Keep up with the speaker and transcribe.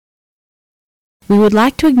We would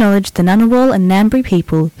like to acknowledge the Ngunnawal and Ngambri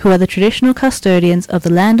people who are the traditional custodians of the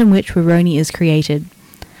land on which Wurroni is created.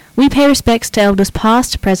 We pay respects to elders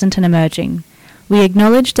past, present and emerging. We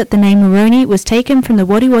acknowledge that the name Wurroni was taken from the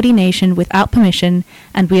Wadi Wadi nation without permission,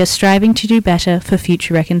 and we are striving to do better for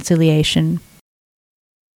future reconciliation.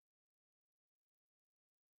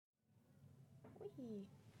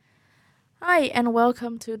 Hi, and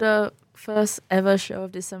welcome to the first ever show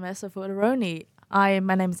of this semester for Wurroni. My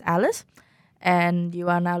name is Alice, and you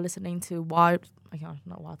are now listening to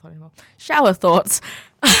Shower Thoughts.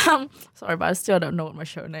 Sorry, but I still don't know what my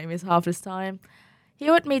show name is half this time.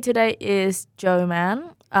 Here with me today is Joe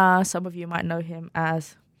Man. Some of you might know him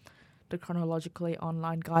as the chronologically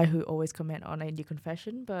online guy who always comment on A New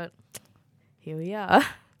Confession, but here we are.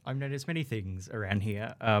 I'm known as many things around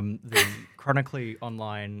here. The chronically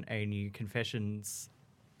online ANU Confessions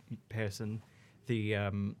person, the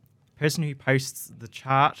person who posts the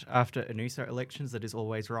chart after ANUSA elections that is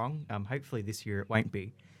always wrong. Hopefully this year it won't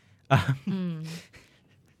be.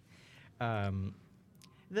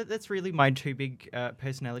 That's really my two big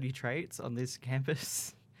personality traits on this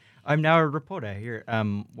campus. I'm now a reporter here at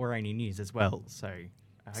Wurroni News as well, so...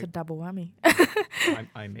 It's a double whammy.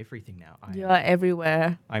 I'm everything now. You are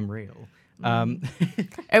everywhere. I'm real.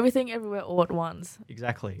 Everything, everywhere, all at once.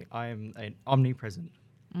 Exactly. I am omnipresent.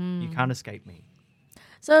 You can't escape me.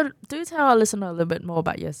 So do tell our listener a little bit more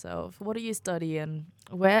about yourself. What do you study and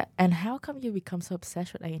where and how come you become so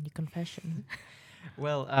obsessed with A&U Confession?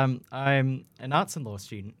 Well, I'm an arts and law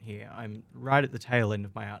student here. I'm right at the tail end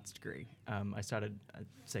of my arts degree. I started a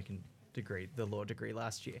second degree, the law degree,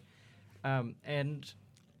 last year. And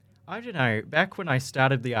I don't know, back when I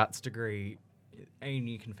started the arts degree,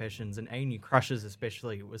 A&U Confessions and A&U Crushes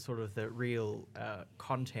especially was sort of the real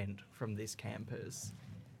content from this campus.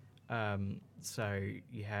 So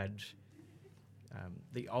you had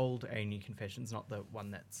the old A&U Confessions, not the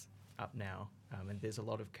one that's up now. And there's a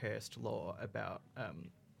lot of cursed lore about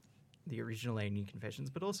the original A&U Confessions.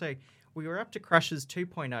 But also, we were up to Crushes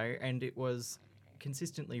 2.0 and it was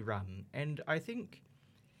consistently run. And I think...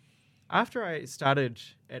 after I started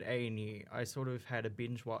at ANU, I sort of had a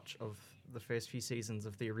binge watch of the first few seasons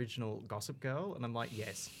of the original Gossip Girl, and I'm like,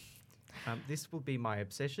 yes, this will be my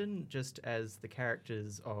obsession, just as the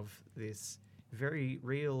characters of this very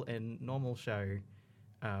real and normal show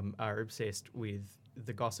are obsessed with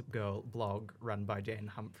the Gossip Girl blog run by Dan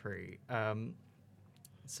Humphrey.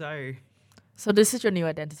 So this is your new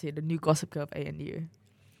identity, the new Gossip Girl of ANU.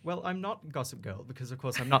 Well, I'm not Gossip Girl because, of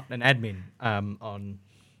course, I'm not an admin on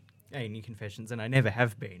A&U Confessions, and I never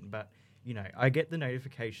have been, but, you know, I get the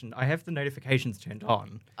notification. I have the notifications turned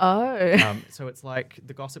on. Oh. So it's like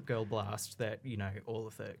the Gossip Girl blast that, you know, all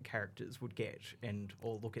of the characters would get and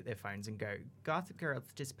all look at their phones and go, Gossip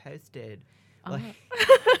Girl's just posted. Oh. Like,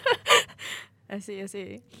 I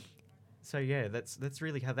see. So, yeah, that's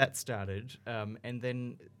really how that started. And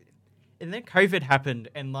then COVID happened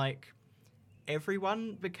and, like,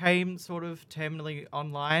 everyone became sort of terminally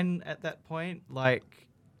online at that point. Like...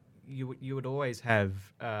 You would always have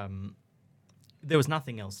there was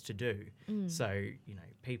nothing else to do, so you know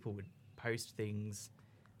people would post things,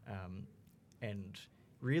 and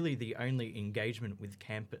really the only engagement with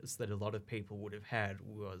campus that a lot of people would have had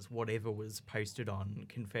was whatever was posted on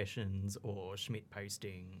Confessions or Schmidt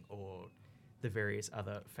Posting or the various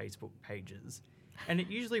other Facebook pages, and it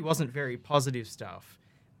usually wasn't very positive stuff,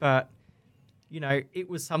 but. You know, it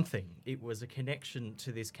was something. It was a connection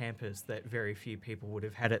to this campus that very few people would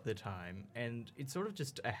have had at the time. And it's sort of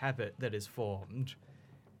just a habit that is formed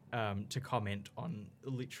to comment on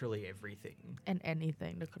literally everything. And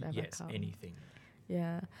anything that could ever come. Yes, anything.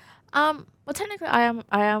 Yeah. Well, technically, I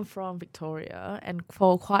am from Victoria. And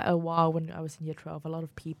for quite a while when I was in year 12, a lot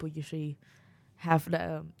of people usually have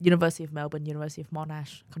the University of Melbourne, University of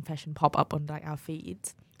Monash confession pop up on like our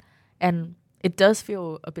feeds. And it does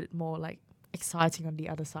feel a bit more like exciting on the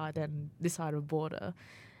other side than this side of the border.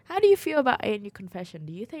 How do you feel about A&U Confession?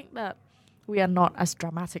 Do you think that we are not as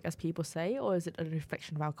dramatic as people say, or is it a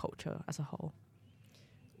reflection of our culture as a whole?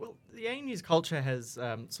 Well, the ANU's culture has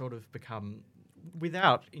sort of become,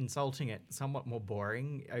 without insulting it, somewhat more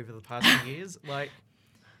boring over the past few years. Like,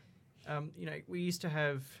 you know, we used to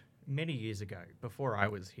have many years ago, before I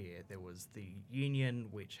was here, there was the Union,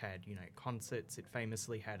 which had, you know, concerts. It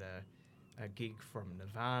famously had a gig from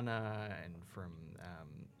Nirvana and from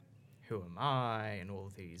Who Am I and all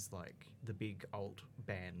of these, like, the big old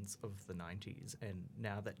bands of the 90s, and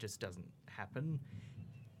now that just doesn't happen.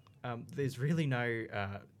 There's really no,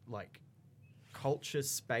 like, culture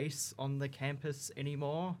space on the campus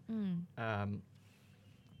anymore.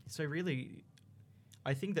 So really,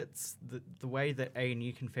 I think that's the way that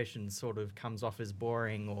ANU Confessions sort of comes off as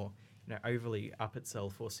boring or overly up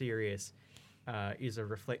itself or serious is a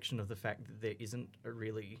reflection of the fact that there isn't a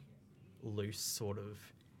really loose sort of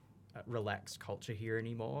relaxed culture here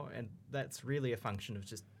anymore, and that's really a function of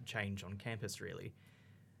just change on campus, really.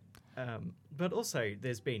 But also,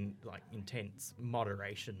 there's been like intense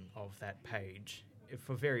moderation of that page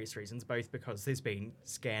for various reasons, both because there's been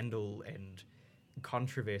scandal and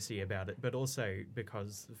controversy about it, but also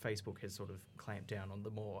because Facebook has sort of clamped down on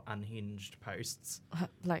the more unhinged posts.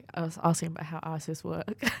 Like I was asking about how ISIS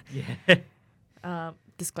work. Yeah.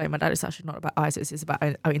 Disclaimer, that is actually not about ISIS, it's about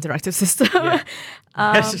our interactive system. Yeah.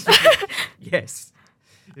 Yes.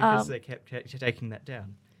 Because they kept taking that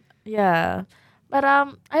down. Yeah. But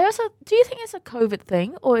I also, do you think it's a COVID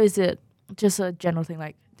thing, or is it just a general thing?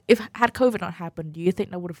 Like, if had COVID not happened, do you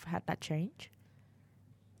think that would have had that change?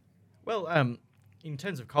 Well, in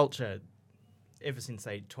terms of culture, ever since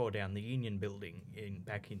they tore down the Union building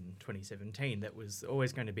back in 2017, that was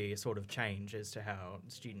always going to be a sort of change as to how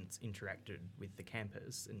students interacted with the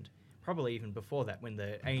campus. And probably even before that, when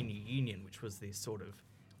the ANU Union, which was this sort of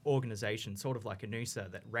organisation, sort of like a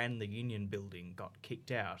NUSA, that ran the Union building, got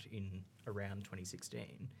kicked out in around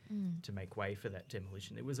 2016 to make way for that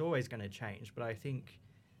demolition. It was always going to change, but I think,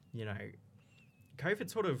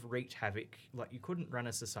 COVID sort of wreaked havoc. Like, you couldn't run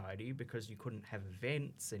a society because you couldn't have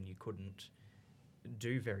events and you couldn't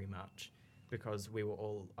do very much because we were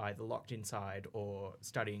all either locked inside or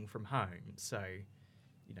studying from home. So,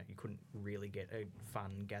 you couldn't really get a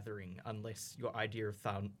fun gathering unless your idea of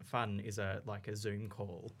fun is like a Zoom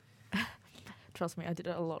call. Trust me, I did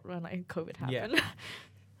it a lot when COVID happened. Yeah.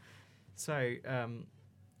 So,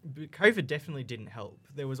 COVID definitely didn't help.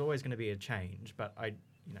 There was always going to be a change, but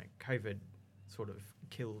COVID sort of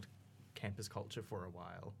killed campus culture for a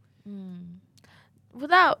while.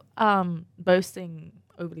 Without overly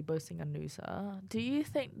boasting on NUSA, do you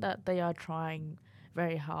think that they are trying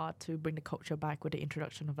very hard to bring the culture back with the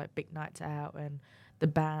introduction of like big nights out and the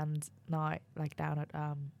band night like down at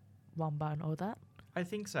Wamba and all that? I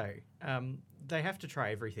think so. They have to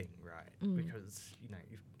try everything, right? Because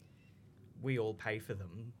we all pay for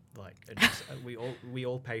them. Like we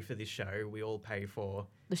all pay for this show. We all pay for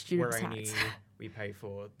the student Warani, tax. we pay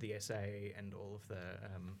for the essay and all of the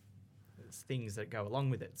things that go along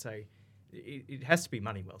with it. So it has to be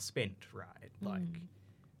money well spent, right? Like,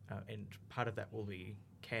 and part of that will be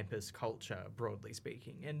campus culture, broadly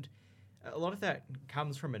speaking. And a lot of that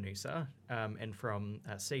comes from ANUSA and from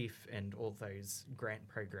CEIF and all those grant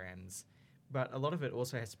programs. But a lot of it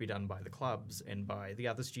also has to be done by the clubs and by the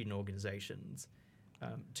other student organisations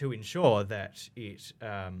to ensure that it,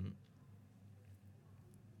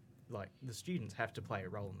 like, the students have to play a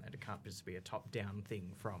role in that. It can't just be a top-down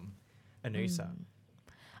thing from ANUSA.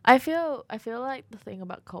 I feel like the thing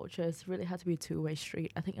about culture is really has to be a two-way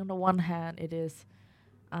street. I think on the one hand, it is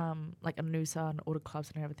like ANUSA and all the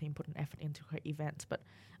clubs and everything put an effort into her events. But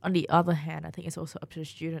on the other hand, I think it's also up to the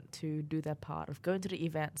student to do their part of going to the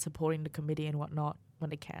event, supporting the committee and whatnot when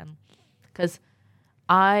they can. Because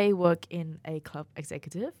I work in a club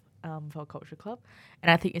executive for a culture club, and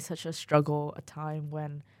I think it's such a struggle, a time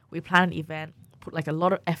when we plan an event, put like a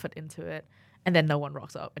lot of effort into it, and then no one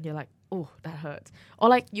rocks up, and you're like, oh, that hurts. Or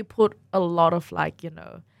like you put a lot of like,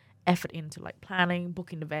 effort into like planning,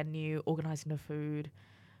 booking the venue, organizing the food,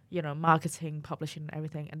 marketing, publishing and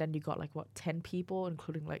everything. And then you got like 10 people,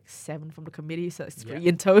 including like 7 from the committee. So it's 3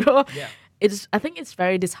 in total. Yeah. I think it's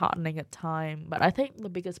very disheartening at time. But I think the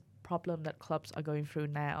biggest problem that clubs are going through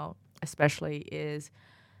now, especially is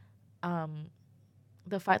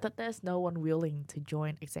the fact that there's no one willing to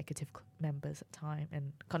join executive members at time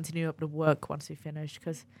and continue up the work once we finish.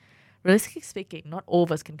 Because realistically speaking, not all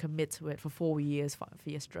of us can commit to it for 4 years, 5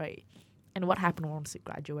 years straight. And what happened once we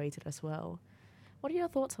graduated as well? What are your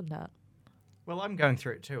thoughts on that? Well, I'm going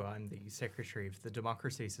through it too. I'm the secretary of the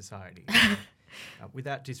Democracy Society.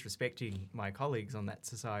 Without disrespecting my colleagues on that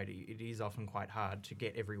society, it is often quite hard to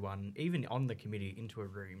get everyone, even on the committee, into a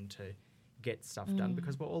room to get stuff done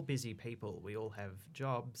because we're all busy people. We all have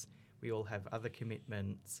jobs. We all have other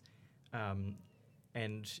commitments. And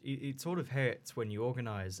it sort of hurts when you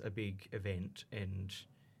organise a big event and,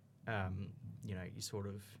 you sort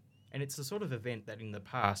of... And it's the sort of event that in the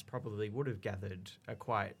past probably would have gathered a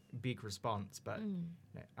quite big response, but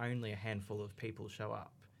only a handful of people show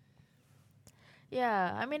up.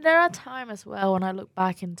 Yeah, I mean, there are times as well when I look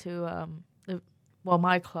back into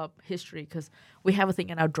my club history, because we have a thing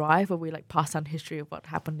in our drive where we like pass down history of what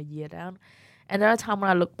happened a year down. And there are times when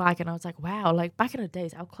I look back and I was like, wow, like back in the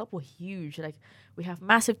days, our club were huge. Like we have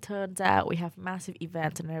massive turns out, we have massive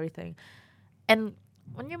events and everything. And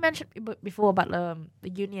when you mentioned before about the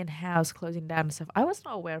Union House closing down and stuff, I was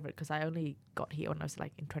not aware of it because I only got here when I was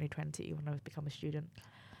like in 2020 when I was become a student.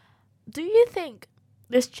 Do you think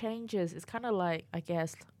this changes? It's kind of like, I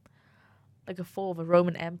guess, like a fall of a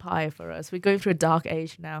Roman Empire for us. We're going through a dark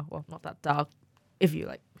age now. Well, not that dark if you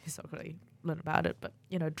like historically learn about it, but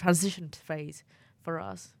transition phase for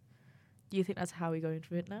us. Do you think that's how we're going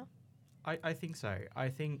through it now? I think so. I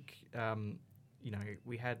think,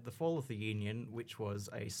 we had the fall of the Union, which was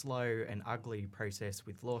a slow and ugly process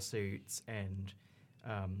with lawsuits and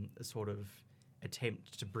a sort of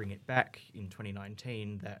attempt to bring it back in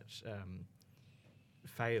 2019 that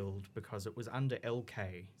failed because it was under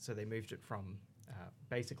LK. So they moved it from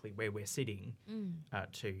basically where we're sitting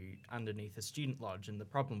to underneath a student lodge. And the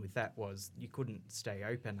problem with that was you couldn't stay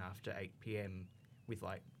open after 8 p.m. with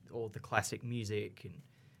like all the classic music and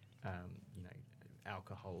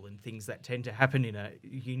alcohol and things that tend to happen in a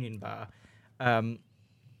union bar. And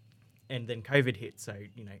then COVID hit, so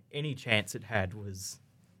any chance it had was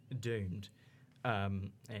doomed.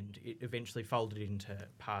 And it eventually folded into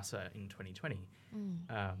PASA in 2020.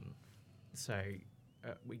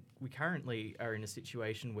 We currently are in a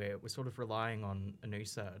situation where we're sort of relying on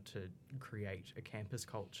ANUSA to create a campus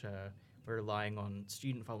culture. We're relying on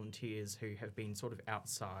student volunteers who have been sort of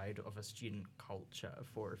outside of a student culture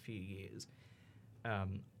for a few years.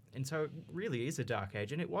 And so it really is a dark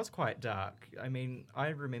age, and it was quite dark. I mean, I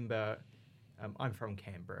remember, I'm from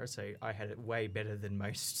Canberra, so I had it way better than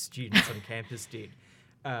most students on campus did.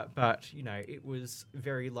 But, it was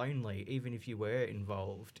very lonely, even if you were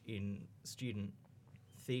involved in student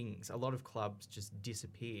things. A lot of clubs just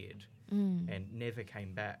disappeared and never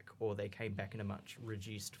came back, or they came back in a much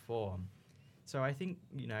reduced form. So I think,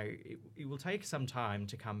 it will take some time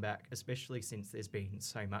to come back, especially since there's been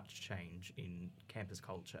so much change in campus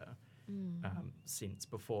culture since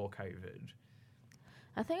before COVID.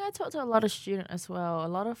 I think I talked to a lot of students as well, a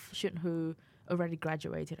lot of students who already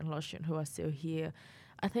graduated and a lot of students who are still here.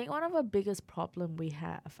 I think one of the biggest problem we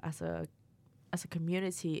have as a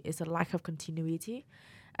community is a lack of continuity,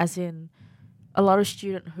 as in a lot of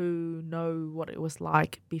students who know what it was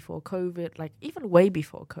like before COVID, like even way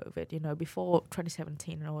before COVID, before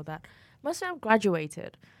 2017 and all that. Most of them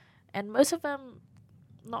graduated, and most of them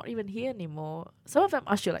not even here anymore. Some of them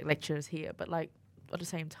are still like lecturers here, but like at the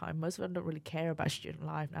same time, most of them don't really care about student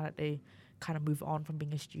life now that they kind of move on from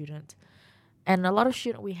being a student. And a lot of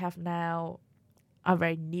students we have now are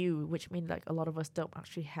very new, which means like a lot of us don't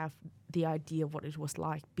actually have the idea of what it was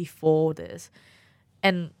like before this.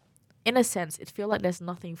 And in a sense, it feels like there's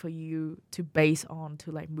nothing for you to base on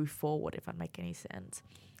to like move forward, if that makes any sense.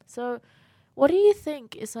 So what do you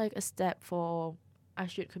think is like a step for our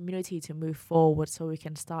student community to move forward so we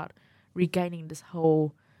can start regaining this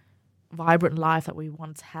whole vibrant life that we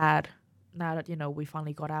once had now that, we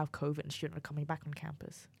finally got out of COVID and students are coming back on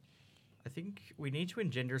campus? I think we need to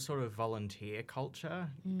engender sort of volunteer culture.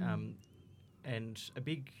 And a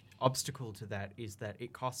big obstacle to that is that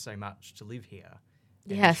it costs so much to live here.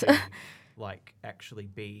 Yes. To, actually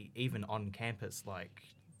be even on campus.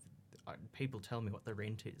 People tell me what the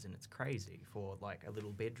rent is, and it's crazy for a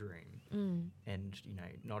little bedroom and,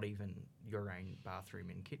 not even your own bathroom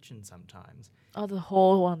and kitchen sometimes. Oh, the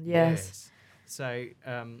whole one, yes. So,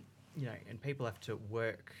 and people have to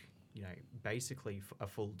work, basically a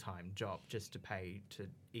full-time job just to pay to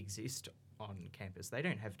exist on campus. They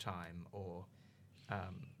don't have time or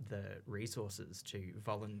the resources to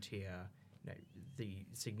volunteer, the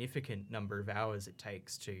significant number of hours it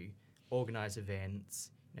takes to organise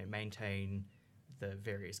events, maintain the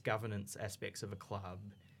various governance aspects of a club,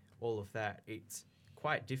 all of that. It's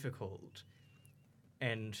quite difficult.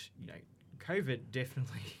 And, COVID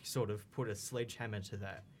definitely sort of put a sledgehammer to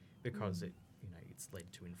that because it's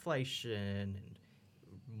led to inflation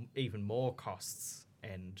and even more costs,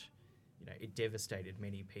 and, it devastated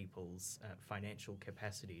many people's financial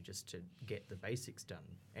capacity just to get the basics done.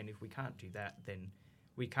 And if we can't do that, then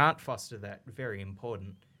we can't foster that very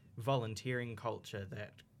important volunteering culture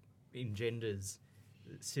that engenders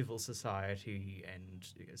civil society and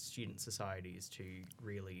student societies to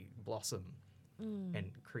really blossom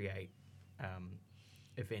and create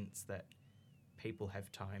events that people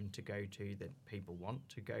have time to go to, that people want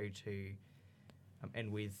to go to,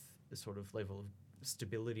 and with the sort of level of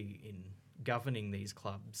stability in governing these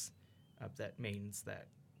clubs, that means that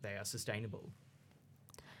they are sustainable.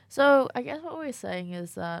 So I guess what we're saying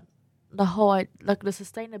is that the whole the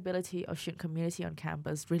sustainability of student community on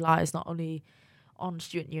campus relies not only on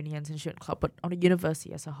student unions and student club, but on the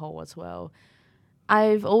university as a whole as well.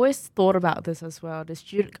 I've always thought about this as well. The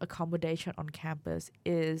student accommodation on campus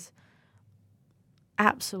is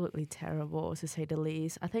absolutely terrible, to say the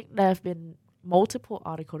least. I think there have been multiple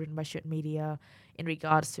articles written by student media in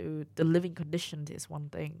regards to the living conditions is one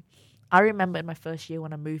thing. I remember in my first year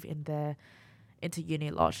when I moved in there into Uni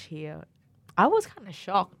Lodge here, I was kind of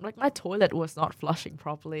shocked. Like, my toilet was not flushing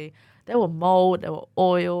properly. There were mold, there were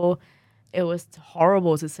oil. It was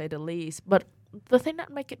horrible, to say the least. But the thing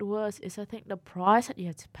that make it worse is I think the price that you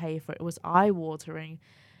had to pay for it was eye-watering.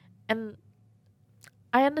 And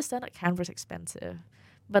I understand that Canberra's expensive,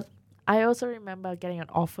 but I also remember getting an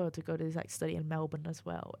offer to go to study in Melbourne as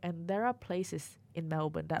well. And there are places in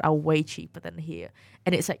Melbourne that are way cheaper than here,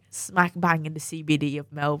 and it's like smack bang in the CBD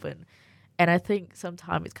of Melbourne. And I think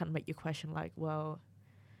sometimes it kind of make you question, like, well,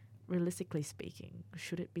 realistically speaking,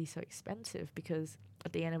 should it be so expensive? Because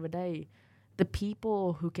at the end of the day, the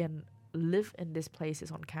people who can live in these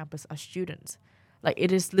places on campus are students. Like,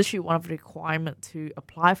 it is literally one of the requirements to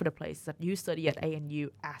apply for the place that you study at ANU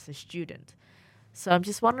as a student. So I'm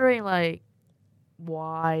just wondering, like,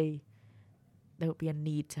 why there would be a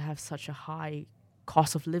need to have such a high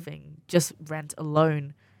cost of living, just rent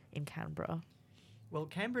alone in Canberra. Well,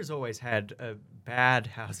 Canberra's always had a bad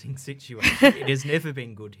housing situation. It has never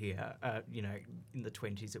been good here. In the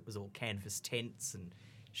 20s, it was all canvas tents and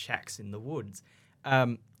shacks in the woods.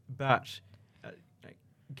 But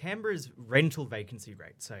Canberra's rental vacancy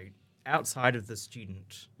rate, so outside of the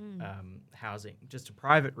student housing, just a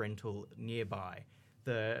private rental nearby,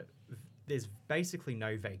 there's basically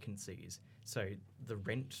no vacancies. So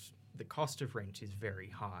the cost of rent is very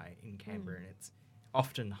high in Canberra, and it's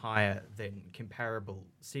often higher than comparable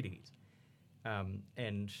cities.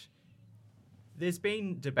 And there's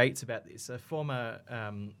been debates about this. A former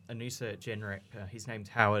ANUSA Gen Rep, his name's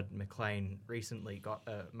Howard McLean, recently got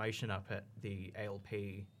a motion up at the ALP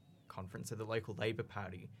conference, so the local Labor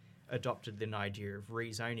Party adopted an idea of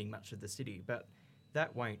rezoning much of the city, but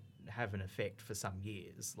that won't have an effect for some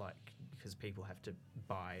years, because people have to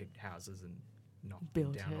buy houses and knock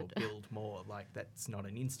them down or build more. That's not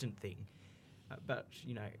an instant thing. But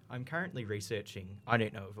I'm currently researching, I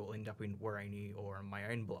don't know if it will end up in Waroni or on my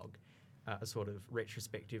own blog, a sort of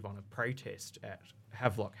retrospective on a protest at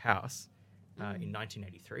Havelock House in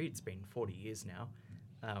 1983. It's been 40 years now,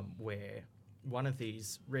 where one of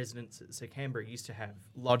these residences, so Canberra used to have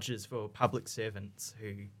lodges for public servants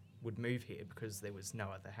who would move here because there was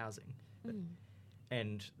no other housing.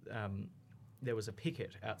 And there was a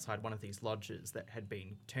picket outside one of these lodges that had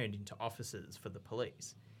been turned into offices for the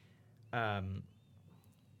police. There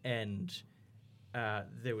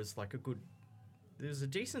was a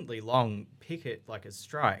decently long picket, like a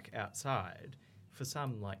strike outside for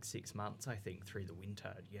some 6 months, I think, through the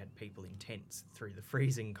winter. You had people in tents through the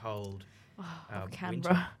freezing cold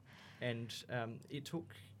Canberra. winter. And it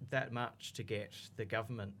took that much to get the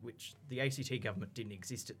government, which the ACT government didn't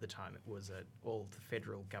exist at the time, it was all the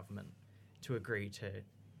federal government, to agree to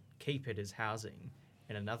keep it as housing,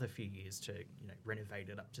 and another few years to renovate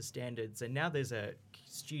it up to standards. And now there's a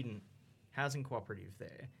student housing cooperative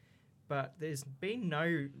there, but there's been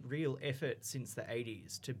no real effort since the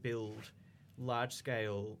 80s to build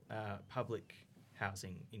large-scale public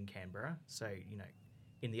housing in Canberra. So,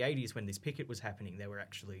 in the 80s when this picket was happening, they were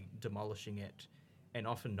actually demolishing it and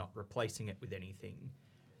often not replacing it with anything.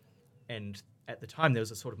 And at the time, there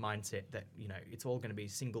was a sort of mindset that, it's all going to be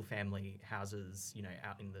single-family houses,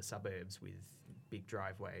 out in the suburbs with big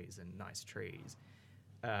driveways and nice trees.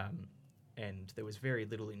 And there was very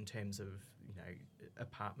little in terms of,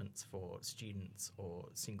 apartments for students or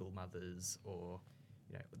single mothers or,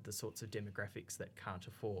 the sorts of demographics that can't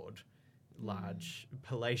afford large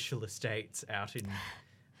palatial estates out in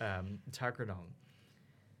Tuggeranong.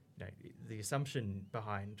 The assumption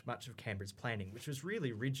behind much of Canberra's planning, which was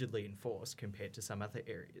really rigidly enforced compared to some other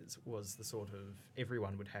areas, was the sort of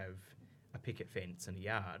everyone would have a picket fence and a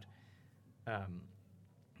yard.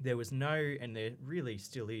 There was no, and there really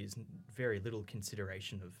still is, very little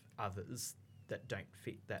consideration of others that don't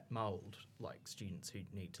fit that mould, like students who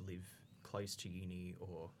need to live close to uni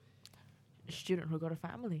or A student who got a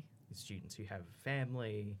family. Students who have a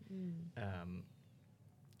family.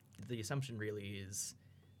 The assumption really is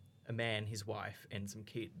a man, his wife, and some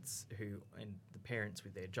kids and the parents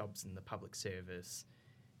with their jobs in the public service,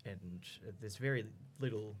 and there's very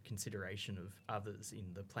little consideration of others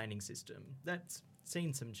in the planning system. That's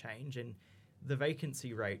seen some change, and the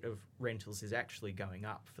vacancy rate of rentals is actually going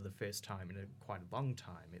up for the first time in quite a long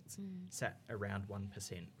time. It's sat around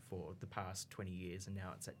 1% for the past 20 years, and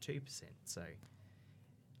now it's at 2%. So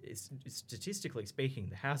statistically speaking,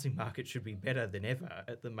 the housing market should be better than ever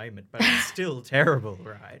at the moment, but it's still terrible,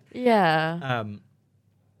 right? Yeah.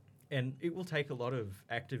 And it will take a lot of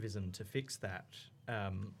activism to fix that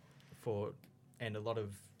for and a lot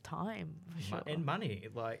of Time for sure. and money.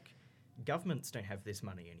 Like, governments don't have this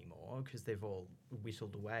money anymore because they've all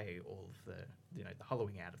whittled away all of the, the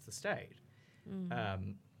hollowing out of the state.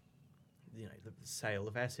 The sale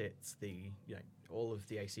of assets, all of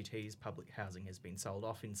the ACT's public housing has been sold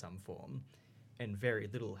off in some form, and very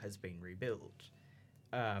little has been rebuilt.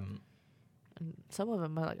 And some of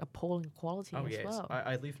them are like appalling quality as well.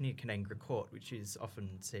 I live near Canangra Court, which is often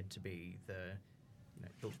said to be the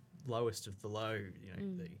lowest of the low.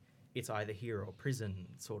 It's either here or prison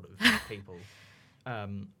sort of people.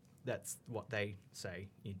 That's what they say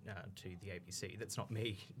to the ABC. That's not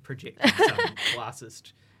me projecting some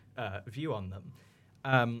classist view on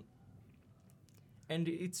them. And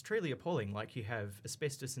it's truly appalling. Like, you have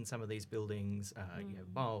asbestos in some of these buildings, you have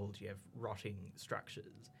mould, you have rotting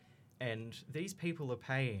structures. And these people are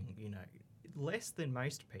paying, less than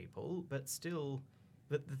most people, but still,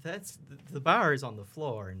 that's the bar is on the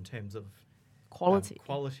floor in terms of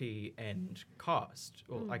quality and cost.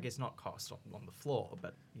 Well, I guess not cost on the floor,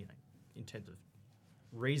 but, in terms of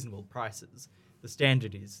reasonable prices, the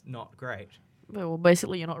standard is not great. Well,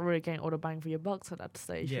 basically, you're not really getting all the bang for your bucks at that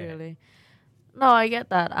stage, Yeah. really. No, I get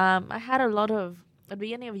that. I had a lot of, at the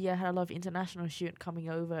beginning of the year, I had a lot of international students coming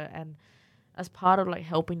over, and as part of like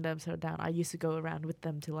helping them settle down, I used to go around with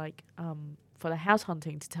them to for the house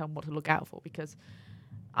hunting, to tell them what to look out for, because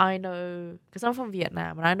I know, because I'm from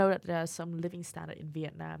Vietnam, and I know that there's some living standard in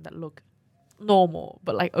Vietnam that look normal,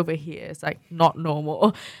 but like over here it's like not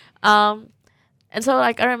normal. And so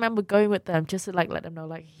like I remember going with them just to like let them know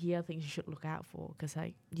like here are things you should look out for, because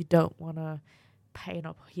like you don't want to pay an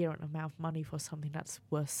inherent amount of money for something that's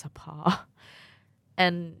worth subpar.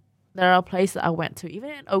 And there are places that I went to, even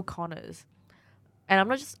in O'Connor's, and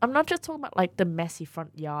I'm not just talking about like the messy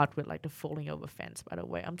front yard with like the falling over fence, by the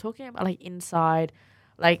way. I'm talking about like inside,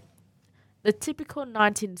 like the typical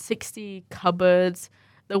 1960 cupboards,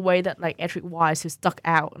 the way that like electric wires are stuck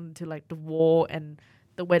out into like the wall, and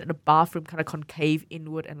the way that the bathroom kind of concave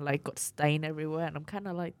inward and like got stain everywhere. And I'm kind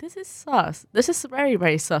of like, this is sus. This is very,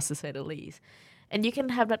 very sus, to say the least. And you can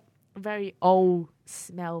have that very old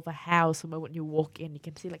smell of a house when you walk in. You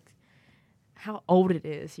can see like how old it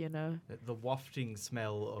is, The wafting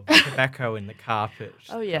smell of tobacco in the carpet.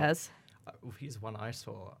 Oh yes. Here's one I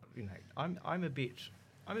saw. I'm a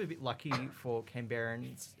bit lucky for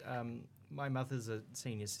Canberrans. My mother's a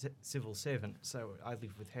senior civil servant, so I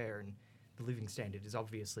live with her, and the living standard is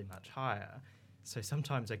obviously much higher. So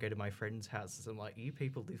sometimes I go to my friends' houses and I'm like, you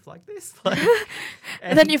people live like this? Like,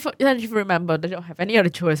 and then you remember they don't have any other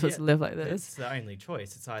choice but to live like this. It's the only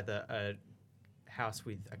choice. It's either a house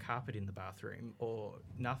with a carpet in the bathroom or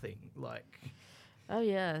nothing. Like, oh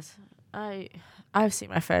yes, I've seen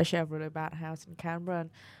my fair share of really bad houses in Canberra, and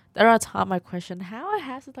there are times I question how are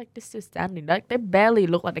houses like this still standing. Like they barely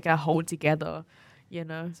look like they can hold together,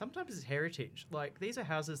 Sometimes it's heritage. Like, these are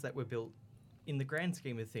houses that were built in the grand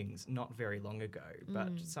scheme of things not very long ago,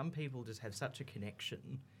 but some people just have such a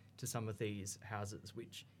connection to some of these houses,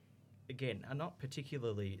 which again are not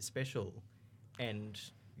particularly special, and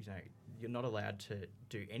you're not allowed to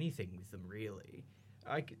do anything with them really.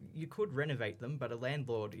 You could renovate them, but a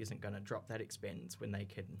landlord isn't going to drop that expense when they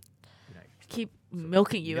can keep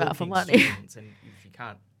milking you out for money. And if you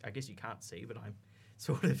can't, I guess you can't see, but I'm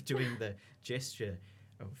sort of doing the gesture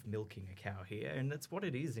of milking a cow here, and that's what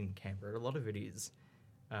it is in Canberra. A lot of it is,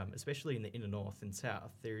 especially in the inner north and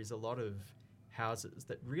south, there is a lot of houses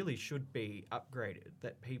that really should be upgraded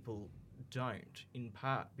that people don't, in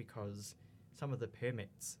part because some of the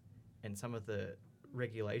permits and some of the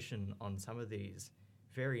regulation on some of these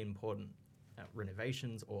very important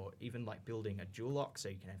renovations, or even like building a dual lock so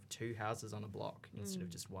you can have two houses on a block instead of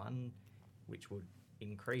just one, which would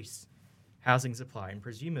increase housing supply and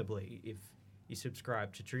presumably, if you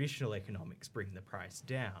subscribe to traditional economics, bring the price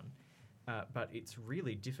down. But it's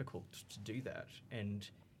really difficult to do that. And,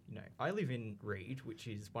 I live in Reed, which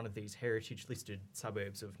is one of these heritage-listed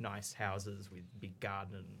suburbs of nice houses with big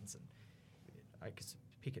gardens. And I guess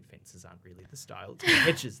picket fences aren't really the style. It's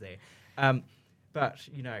hedges there. But,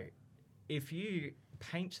 if you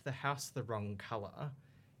paint the house the wrong colour,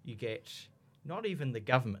 you get not even the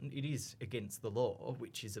government. It is against the law,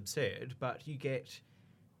 which is absurd, but you get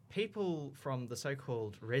people from the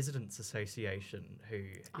so-called Residents Association who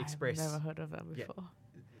express... I've never heard of them before.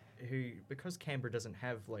 Who, because Canberra doesn't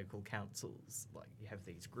have local councils, like you have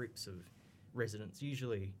these groups of residents,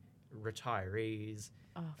 usually retirees,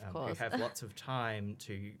 who have lots of time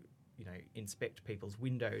to, inspect people's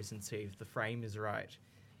windows and see if the frame is right.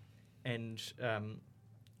 And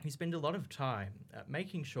who spend a lot of time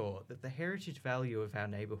making sure that the heritage value of our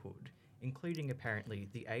neighbourhood, including apparently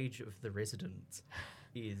the age of the residents,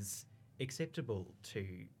 is acceptable to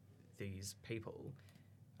these people.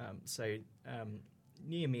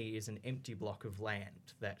 Near me is an empty block of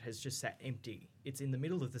land that has just sat empty. It's in the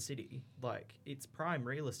middle of the city. Like, it's prime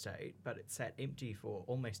real estate, but it's sat empty for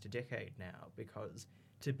almost a decade now because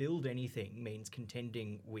to build anything means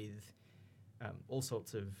contending with all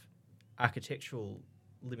sorts of architectural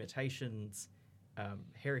limitations,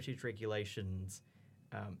 heritage regulations,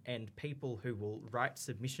 and people who will write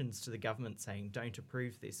submissions to the government saying don't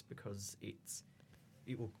approve this because it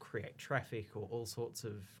will create traffic or all sorts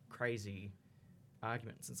of crazy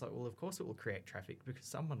arguments. It's like, well, of course it will create traffic because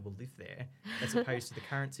someone will live there, as opposed to the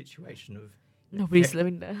current situation of Nobody's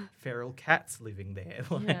living there. feral cats living there.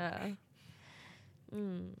 Like, Yeah.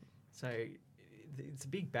 Mm. So it's a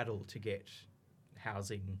big battle to get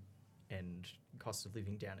housing and cost of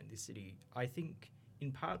living down in this city. I think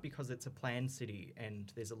in part because it's a planned city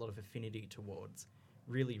and there's a lot of affinity towards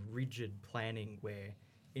really rigid planning, where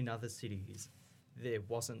in other cities there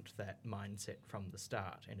wasn't that mindset from the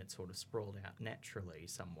start and it sort of sprawled out naturally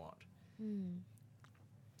somewhat.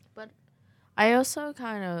 But I also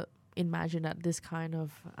kind of imagine that this kind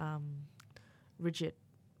of rigid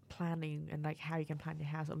planning and like how you can plan your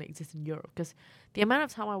house only exists in Europe, because the amount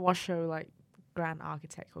of time I watch show like Grand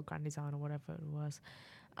Architect or Grand Design or whatever it was,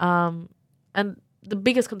 and the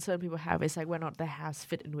biggest concern people have is like whether or not their house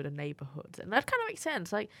fit in with the neighborhoods, and that kind of makes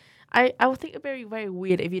sense. Like I would think it'd be very, very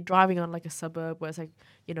weird if you're driving on like a suburb where it's like,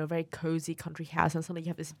 you know, very cozy country house and suddenly you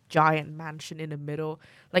have this giant mansion in the middle.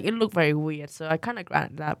 Like it looked very weird, so I kind of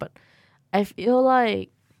grant that. But I feel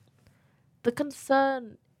like the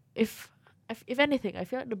concern, if anything, I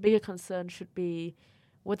feel like the bigger concern should be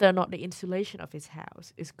whether or not the insulation of his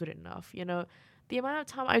house is good enough. You know, the amount of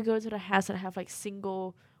time I go to the house and have like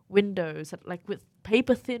single windows, like with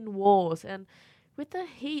paper thin walls, and with the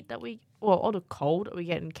heat that or the cold that we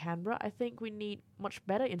get in Canberra, I think we need much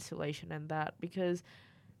better insulation than that, because,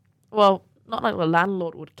 well, not like the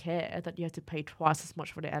landlord would care that you have to pay twice as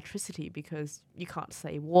much for the electricity because you can't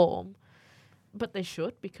stay warm, but they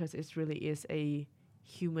should, because it really is a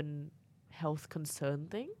human health concern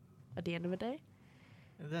thing at the end of the day.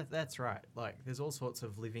 That's right. Like, there's all sorts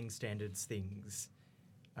of living standards things,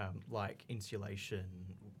 like insulation,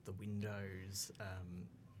 the windows,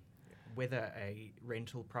 whether a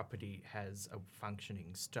rental property has a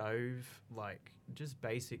functioning stove, like just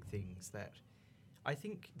basic things that I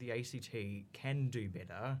think the ACT can do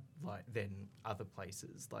better, like, than other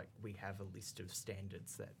places. Like, we have a list of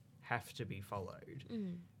standards that have to be followed,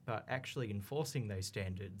 but actually enforcing those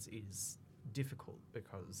standards is difficult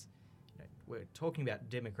because, you know, we're talking about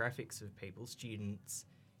demographics of people, students,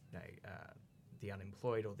 you know, the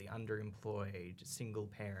unemployed or the underemployed, single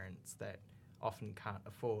parents that often can't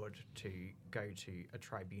afford to go to a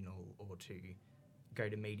tribunal or to go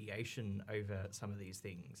to mediation over some of these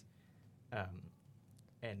things.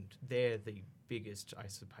 And they're the biggest, I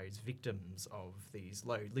suppose, victims of these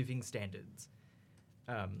low living standards.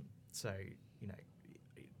 So, you know,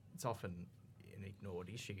 it's often an ignored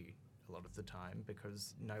issue a lot of the time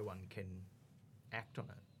because no one can act on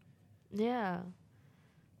it. Yeah.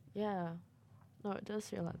 No, it does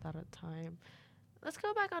feel like that at time. Let's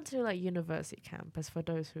go back onto like university campus for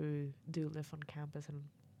those who do live on campus, and,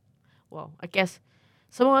 well, I guess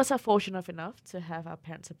some of us are fortunate enough to have our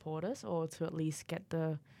parents support us, or to at least get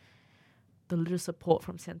the little support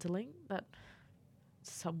from Centrelink that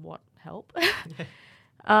somewhat help.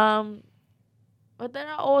 But there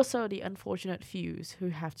are also the unfortunate fews who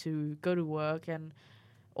have to go to work, and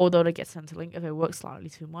although they get Centrelink, if they work slightly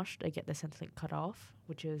too much, they get their Centrelink cut off,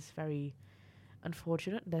 which is very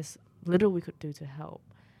unfortunate. There's little we could do to help.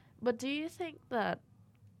 But do you think that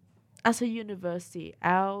as a university,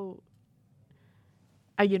 our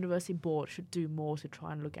university board should do more to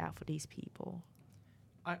try and look out for these people?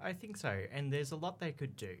 I think so, and there's a lot they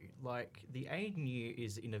could do. Like, the ANU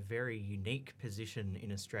is in a very unique position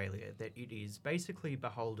in Australia that it is basically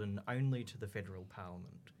beholden only to the federal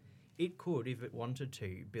parliament. It could, if it wanted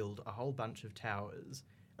to, build a whole bunch of towers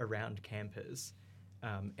around campus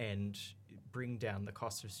and bring down the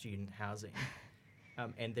cost of student housing.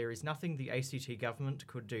 And there is nothing the ACT government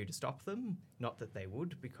could do to stop them. Not that they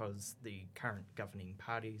would, because the current governing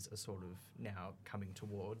parties are sort of now coming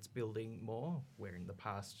towards building more, where in the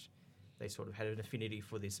past they sort of had an affinity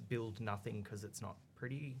for this build nothing because it's not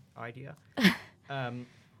pretty idea.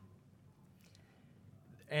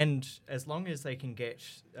 And as long as they can get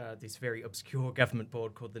this very obscure government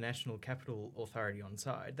board called the National Capital Authority on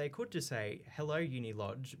side, they could just say, hello, Uni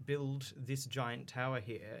Lodge, build this giant tower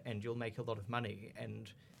here and you'll make a lot of money. And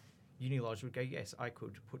Uni Lodge would go, yes, I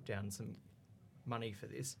could put down some money for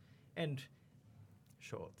this. And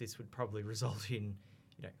sure, this would probably result in,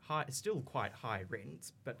 still quite high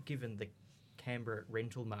rents, but given the Canberra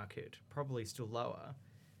rental market, probably still lower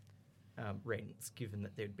rents, given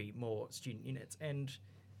that there'd be more student units. And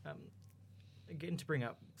again, to bring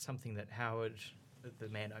up something that Howard, the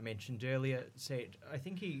man I mentioned earlier, said, I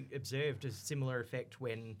think he observed a similar effect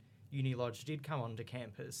when Uni Lodge did come onto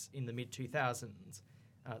campus in the mid-2000s.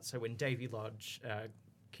 So when Davy Lodge,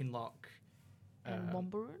 Kinloch, And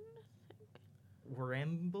Wombourne?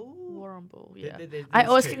 Warrnambool, Yeah. I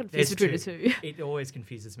always get confused between the two. It always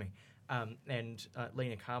confuses me. And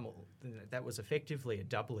Lena Carmel, that was effectively a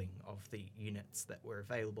doubling of the units that were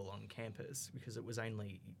available on campus, because it was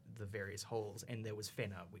only the various halls, and there was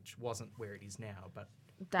Fenner, which wasn't where it is now, but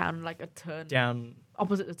Down like a turn. down,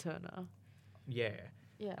 Opposite the Turner. yeah.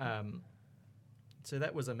 Yeah. So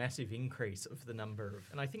that was a massive increase of the number of,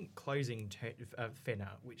 and I think closing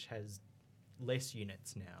Fenner, which has less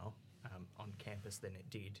units now on campus than it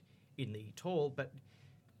did in the tall but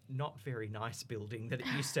not very nice building that it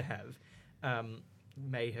used to have,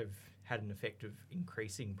 may have had an effect of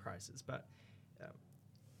increasing prices. But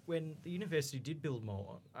when the university did build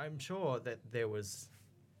more, I'm sure that there was,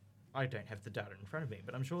 I don't have the data in front of me,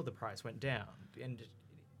 but I'm sure the price went down. And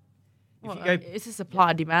if you go, it's a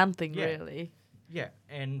supply-demand thing, Yeah. really. yeah,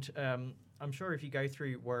 and I'm sure if you go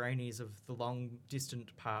through Waronies of the long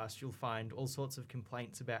distant past, you'll find all sorts of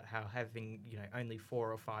complaints about how having, only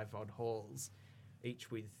 4 or 5 odd halls,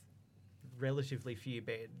 each with relatively few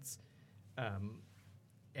beds,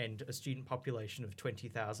 and a student population of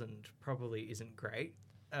 20,000 probably isn't great.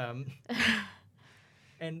 And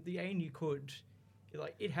the ANU could,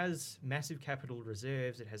 it has massive capital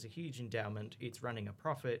reserves, it has a huge endowment, it's running a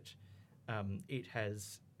profit, it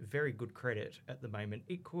has very good credit at the moment.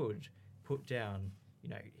 It could put down,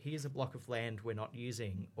 here's a block of land we're not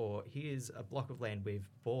using, or here's a block of land we've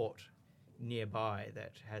bought nearby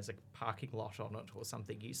that has a parking lot on it or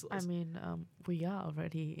something useless. I mean, we are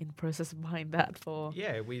already in process of buying that for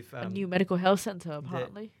We've a new medical health centre,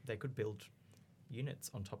 apparently. they could build units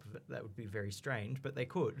on top of it. That would be very strange, but they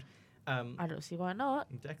could. I don't see why not.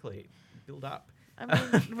 Exactly. Build up. I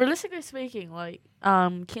mean, realistically speaking,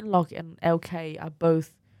 Kinloch and LK are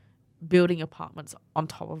both building apartments on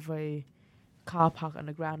top of a car park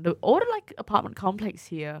underground. All the apartment complex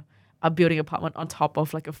here are building apartment on top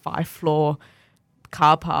of a 5-floor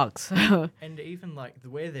car park. So And even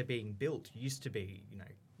where they're being built used to be,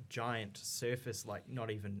 giant surface,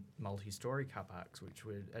 not even multi-story car parks, which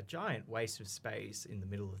were a giant waste of space in the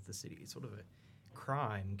middle of the city. Sort of a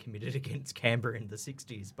crime committed against Canberra in the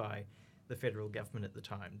 60s by the federal government at the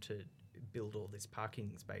time to build all this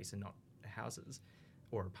parking space and not houses,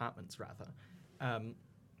 or apartments rather.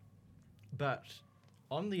 But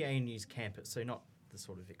on the ANU's campus, so not the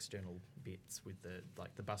sort of external bits with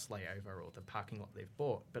the bus layover or the parking lot they've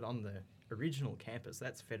bought, but on the original campus,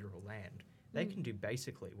 that's federal land. They can do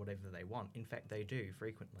basically whatever they want. In fact, they do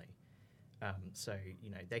frequently. So,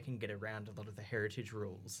 they can get around a lot of the heritage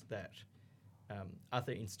rules that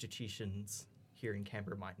other institutions here in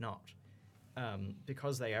Canberra might not.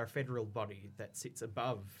 Because they are a federal body that sits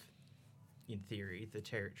above, in theory, the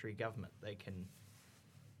territory government. They can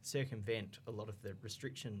circumvent a lot of the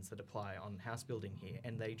restrictions that apply on house building here,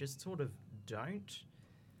 and they just sort of don't.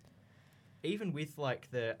 Even with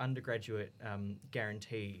the undergraduate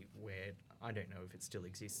guarantee, where I don't know if it still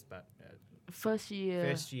exists, but first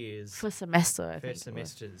years, first semester, I think. first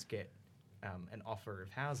semesters get an offer of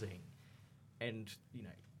housing, and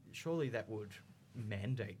surely that would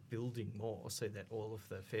mandate building more so that all of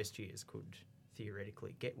the first years could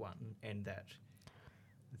theoretically get one, and that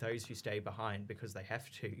those who stay behind because they have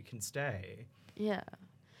to can stay. Yeah.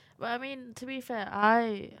 Well, I mean, to be fair,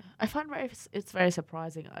 I find it's very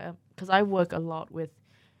surprising because I work a lot with,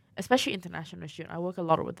 especially international students, I work a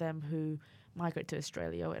lot with them who migrate to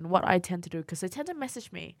Australia. And what I tend to do, because they tend to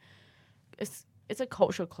message me, it's a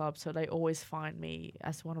cultural club, so they always find me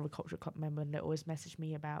as one of the cultural club members, and they always message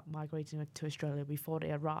me about migrating to Australia before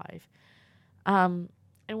they arrive. And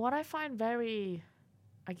what I find very,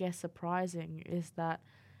 I guess, surprising is that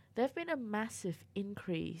there've been a massive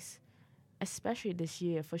increase, especially this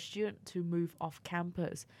year, for students to move off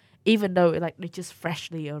campus, even though they just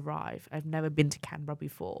freshly arrived. I've never been to Canberra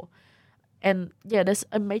before. And yeah, there's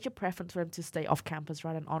a major preference for them to stay off campus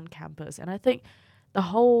rather than on campus. And I think the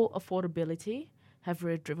whole affordability have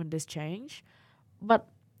really driven this change. But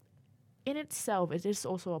in itself, it is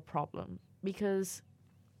also a problem because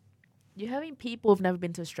you're having people who've never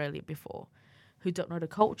been to Australia before, who don't know the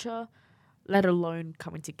culture, let alone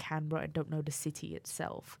coming to Canberra and don't know the city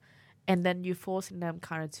itself. And then you're forcing them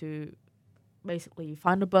to basically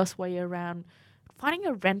find a bus way around. Finding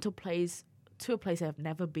a rental place to a place they've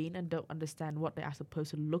never been and don't understand what they are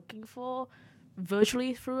supposed to looking for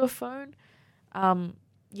virtually through a phone.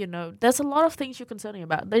 You know, there's a lot of things you're concerning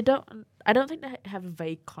about. I don't think they have a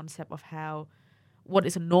vague concept of how what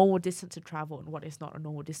is a normal distance to travel and what is not a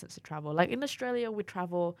normal distance to travel. Like in Australia, we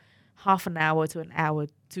travel half an hour to an hour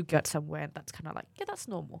to get somewhere, and that's kind of like, yeah, that's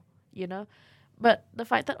normal, you know? But the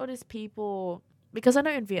fact that all these people, because I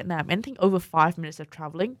know in Vietnam, anything over 5 minutes of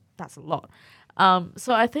traveling, that's a lot.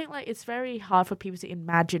 So I think like it's very hard for people to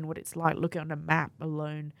imagine what it's like looking on a map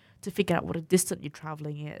alone to figure out what a distance you're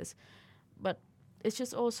traveling is. But it's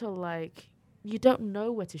just also like you don't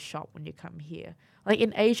know where to shop when you come here. Like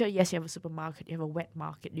in Asia, yes, you have a supermarket, you have a wet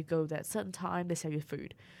market, you go there at a certain time, they sell you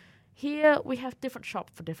food. Here we have different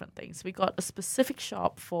shops for different things. We got a specific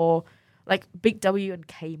shop for like Big W and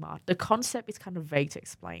Kmart. The concept is kind of vague to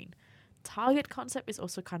explain. Target concept is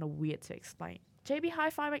also kind of weird to explain. JB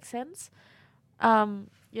Hi-Fi makes sense.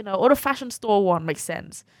 You know, or the fashion store one makes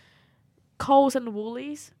sense. Coles and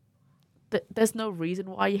Woolies, there's no reason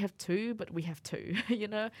why you have two, but we have two. You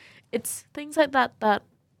know, it's things like that that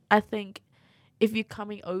I think if you're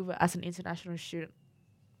coming over as an international student,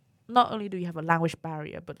 not only do you have a language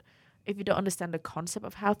barrier, but if you don't understand the concept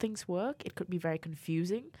of how things work, it could be very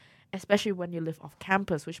confusing, especially when you live off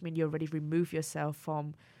campus, which means you already remove yourself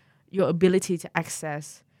from your ability to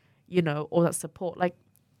access, you know, all that support. Like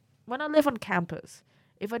when I live on campus,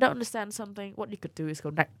 if I don't understand something, what you could do is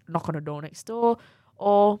go knock on the door next door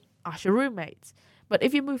or ask your roommates. But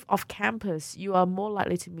if you move off campus, you are more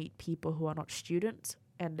likely to meet people who are not students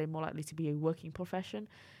and they're more likely to be a working profession.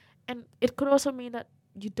 And it could also mean that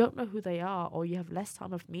you don't know who they are or you have less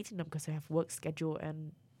time of meeting them because they have work schedule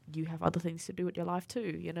and you have other things to do with your life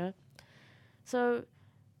too, you know? So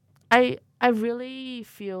I really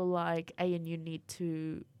feel like ANU need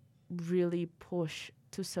to really push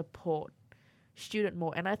to support student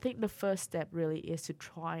more. And I think the first step really is to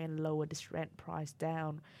try and lower this rent price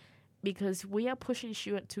down because we are pushing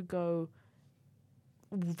students to go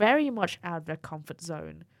very much out of their comfort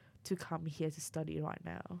zone to come here to study right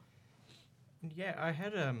now. Yeah, I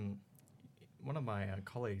had one of my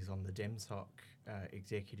colleagues on the DemSoc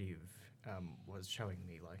executive was showing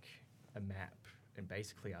me like a map and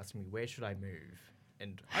basically asking me where should I move.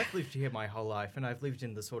 And I've lived here my whole life, and I've lived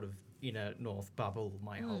in the sort of inner north bubble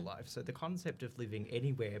my whole life. So the concept of living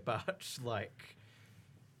anywhere but like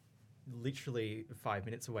literally 5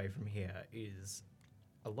 minutes away from here is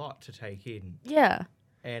a lot to take in. Yeah.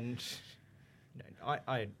 And you know,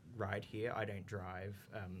 I ride here. I don't drive.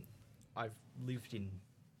 I've lived in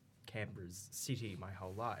Canberra's city my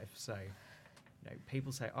whole life. So, you know,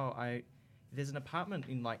 people say, there's an apartment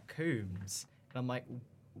in like Coombs. And I'm like,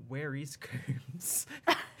 where is Coombs?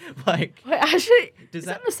 Like, wait, actually, is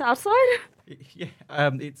that on the south side? Yeah,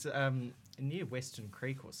 it's near Western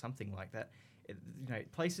Creek or something like that. You know,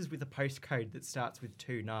 places with a postcode that starts with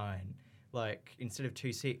 29, like instead of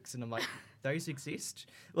 26, and I'm like, those exist?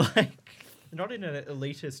 Like, not in an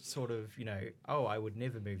elitist sort of, you know, I would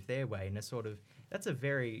never move their way. In a sort of, that's a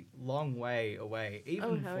very long way away,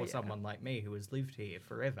 even for someone like me who has lived here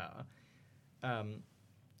forever.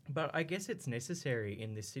 But I guess it's necessary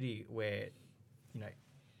in this city where, you know,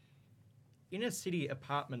 inner city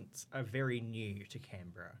apartments are very new to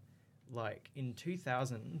Canberra. Like in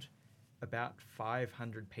 2000, about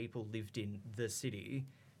 500 people lived in the city,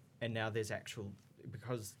 and now there's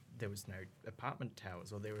because there was no apartment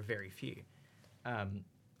towers, or there were very few.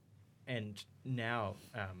 And now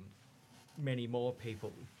many more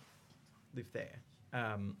people live there.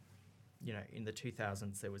 You know, in the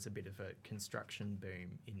 2000s, there was a bit of a construction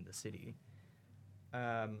boom in the city.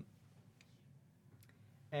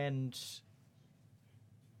 And,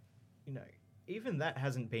 you know, even that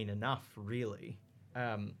hasn't been enough, really.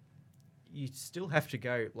 You still have to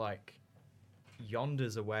go, like,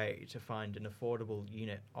 yonders away to find an affordable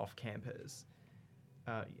unit off campus,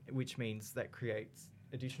 which means that creates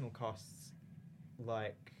additional costs,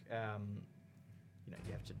 like, you know,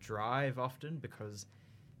 you have to drive often because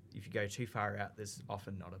if you go too far out, there's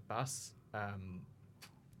often not a bus.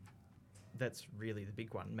 That's really the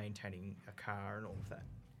big one, maintaining a car and all of that.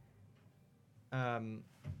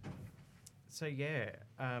 So, yeah.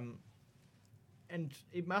 And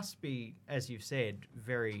it must be, as you've said,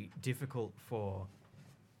 very difficult for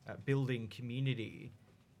building community,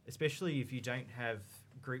 especially if you don't have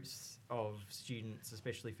groups of students,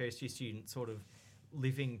 especially first-year students, sort of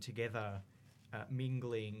living together,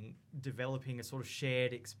 mingling, developing a sort of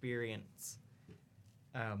shared experience.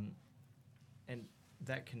 And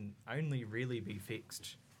that can only really be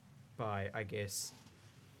fixed by, I guess,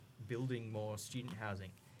 building more student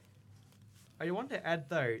housing. I want to add,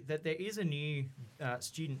 though, that there is a new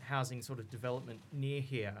student housing sort of development near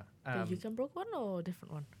here. The Yukonbrook one or a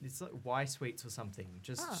different one? It's like Y Suites or something.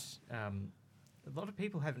 Just a lot of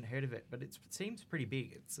people haven't heard of it, but it seems pretty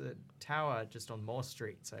big. It's a tower just on Moore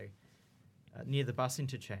Street, so near the bus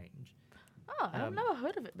interchange. Oh, I've never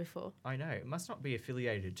heard of it before. I know. It must not be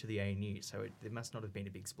affiliated to the ANU, so there must not have been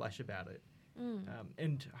a big splash about it.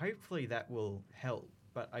 And hopefully that will help.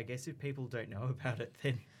 But I guess if people don't know about it,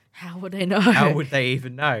 then How would they know? how would they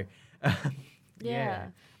even know? Yeah.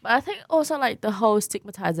 But I think also like the whole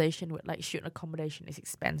stigmatization with like student accommodation is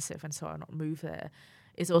expensive and so I not move there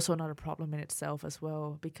is also another problem in itself as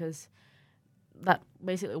well, because that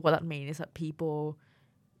basically what that means is that people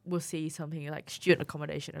will see something like student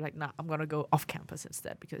accommodation and like, nah, I'm gonna go off campus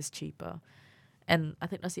instead because it's cheaper. And I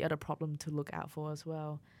think that's the other problem to look out for as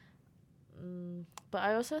well. But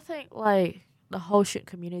I also think like the whole student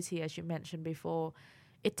community, as you mentioned before,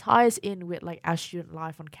 it ties in with like our student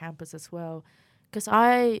life on campus as well. Because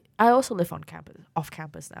I also live on campus, off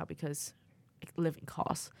campus now because living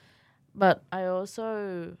costs. But I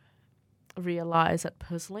also realize that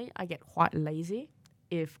personally I get quite lazy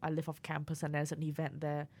if I live off campus and there's an event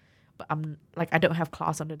there, but I don't have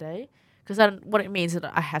class on the day. Because then what it means is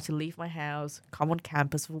that I have to leave my house, come on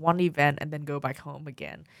campus for one event, and then go back home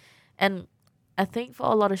again. And I think for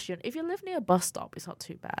a lot of students, if you live near a bus stop, it's not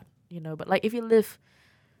too bad, But like if you live,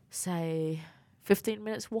 say, 15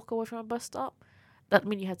 minutes walk away from a bus stop, that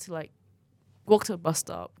means you have to like walk to a bus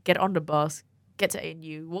stop, get on the bus, get to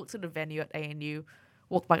ANU, walk to the venue at ANU,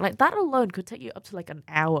 walk back. Like that alone could take you up to like an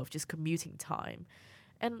hour of just commuting time.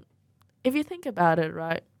 And if you think about it,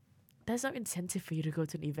 right, there's no incentive for you to go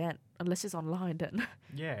to an event unless it's online then.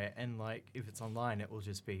 Yeah, and like if it's online, it will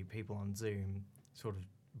just be people on Zoom sort of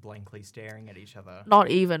blankly staring at each other. Not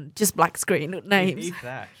even, just black screen with names. If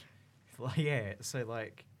that. Yeah, so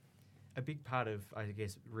like a big part of, I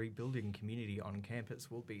guess, rebuilding community on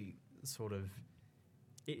campus will be sort of,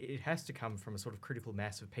 it has to come from a sort of critical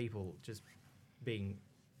mass of people just being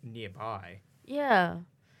nearby. Yeah.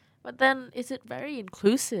 But then is it very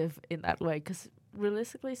inclusive in that way? Because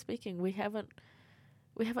realistically speaking, we haven't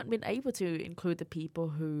been able to include the people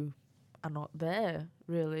who are not there,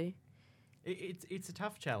 really. It's a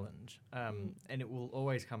tough challenge, and it will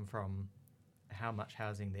always come from how much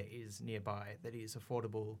housing there is nearby that is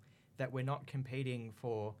affordable, that we're not competing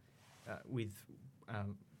for with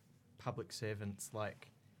public servants.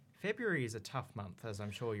 Like February is a tough month, as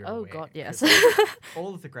I'm sure you're aware. Oh God, yes.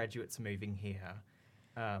 All of the graduates are moving here.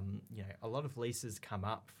 A lot of leases come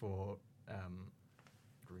up for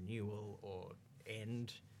renewal or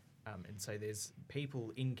end. And so there's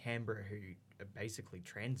people in Canberra who are basically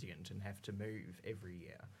transient and have to move every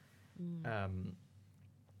year.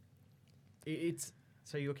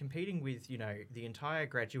 So you're competing with, the entire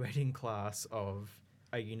graduating class of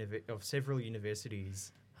several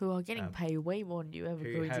universities who are getting paid way more than you ever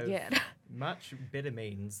going to get. Much better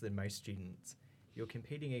means than most students. You're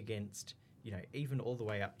competing against, even all the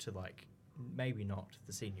way up to like maybe not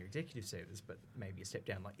the senior executive service, but maybe a step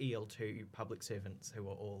down, like EL2 public servants who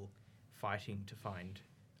are all fighting to find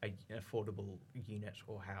an affordable unit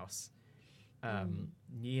or house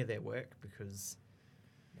near their work because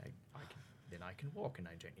I can walk and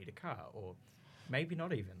I don't need a car, or maybe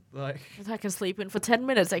not even. Like I can sleep in for 10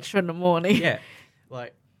 minutes extra in the morning. Yeah,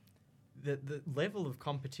 like the level of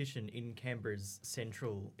competition in Canberra's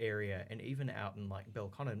central area and even out in like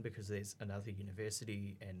Belconnen, because there's another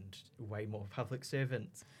university and way more public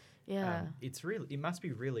servants. Yeah. It must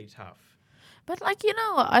be really tough. But like,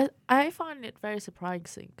 I find it very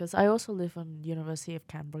surprising because I also live on University of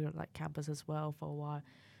Canberra like campus as well for a while.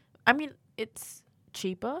 I mean, it's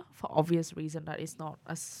cheaper for obvious reason that it's not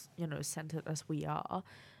as, centered as we are.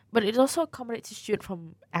 But it also accommodates a student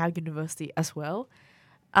from our university as well.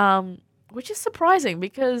 Which is surprising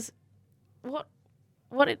because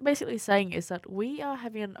what it basically is saying is that we are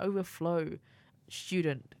having an overflow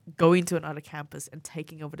student going to another campus and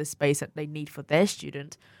taking over the space that they need for their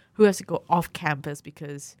student who has to go off campus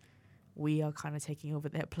because we are kind of taking over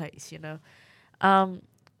their place,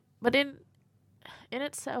 But in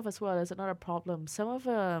itself as well, there's another problem. Some of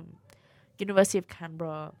University of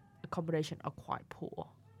Canberra accommodation are quite poor,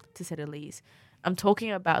 to say the least. I'm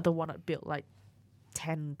talking about the one that built like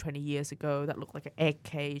 10, 20 years ago that looked like an egg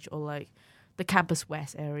cage, or like the Campus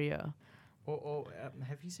West area. Or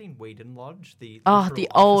have you seen Whedon Lodge, the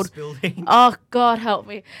old building? Oh God, help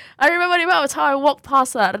me! I remember the amount of time I walked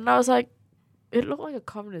past that, and I was like, it looked like a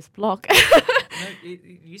communist block. It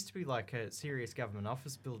used to be like a serious government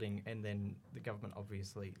office building, and then the government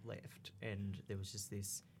obviously left, and there was just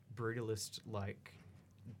this brutalist like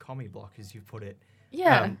commie block, as you put it,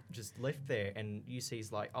 Yeah. just left there, and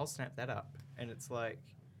UC's like, I'll snap that up. And it's like,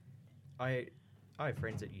 I have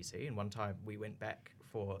friends at UC, and one time we went back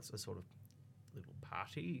for a sort of little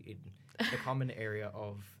party in the common area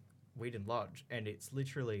of Whedon Lodge, and it's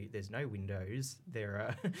literally, there's no windows.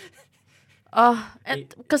 There are And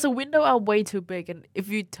because the window are way too big, and if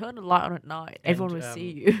you turn the light on at night, everyone will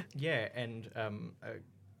see you. yeah, and a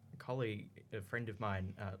colleague, a friend of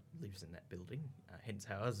mine, lives in that building, hence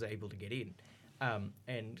how I was able to get in.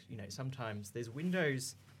 And sometimes there's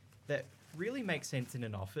windows that really make sense in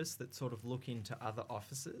an office that sort of look into other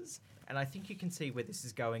offices, and I think you can see where this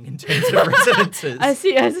is going in terms of residences. I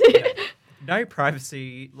see. Yeah. No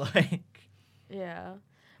privacy, like. Yeah,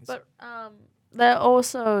 but there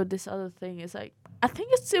also this other thing is like, I think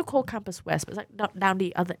it's still called Campus West, but it's like down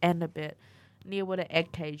the other end a bit, near where the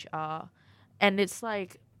egg cage are, and it's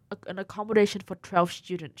like an accommodation for 12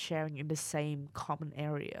 students sharing in the same common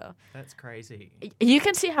area. That's crazy. You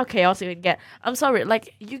can see how chaotic it can get. I'm sorry,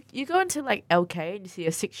 like you go into like LK and you see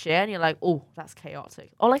a 6 share and you're like, oh, that's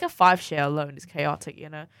chaotic. Or like a 5 share alone is chaotic,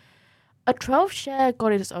 A 12 share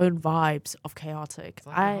got its own vibes of chaotic. It's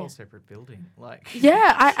like a whole separate building. Like.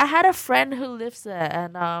 Yeah, I had a friend who lives there,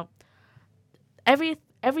 and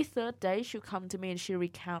every third day she'll come to me and she'll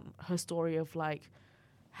recount her story of like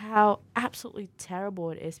how absolutely terrible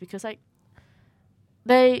it is, because like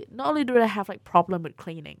they not only do they have like problem with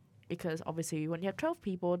cleaning, because obviously when you have 12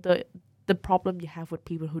 people, the problem you have with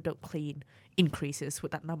people who don't clean increases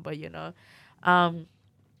with that number,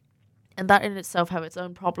 and that in itself have its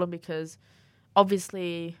own problem, because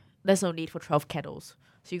obviously there's no need for 12 kettles.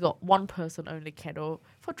 So you got one person only kettle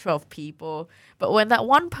for 12 people. But when that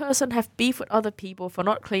one person have beef with other people for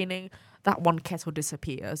not cleaning, that one kettle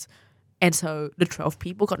disappears. And so the 12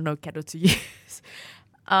 people got no kettle to use.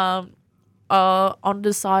 On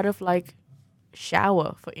the side of like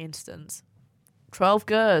shower, for instance, 12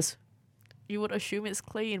 girls. You would assume it's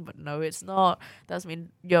clean, but no, it's not. That means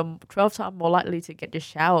you're 12 times more likely to get your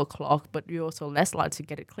shower clogged, but you're also less likely to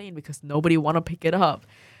get it clean because nobody want to pick it up.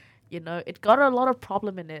 It got a lot of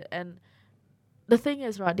problem in it. And the thing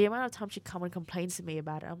is, right, the amount of time she come and complains to me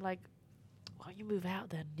about it, I'm like, why don't you move out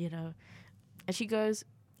then, And she goes,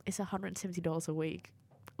 it's $170 a week.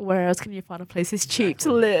 Where else can you find a place that's cheap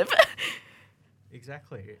to live?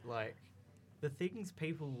 Exactly. Like, the things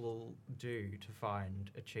people will do to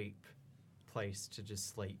find a cheap place to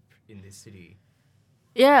just sleep in this city.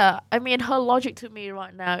 Yeah, I mean, her logic to me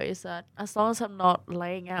right now is that as long as I'm not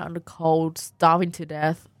laying out in the cold, starving to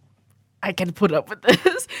death, I can put up with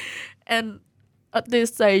this. And at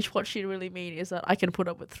this stage, what she really means is that I can put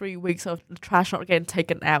up with 3 weeks of the trash not getting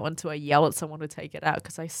taken out until I yell at someone to take it out,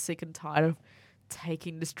 because I'm sick and tired of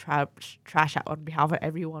taking this trash out on behalf of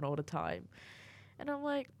everyone all the time. And I'm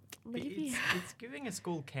like, maybe... It's giving a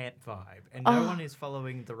school camp vibe, and no one is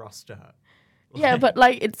following the roster. Yeah, but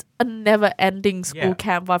like it's a never-ending school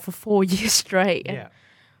camp vibe for 4 years straight. And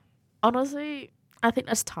honestly, I think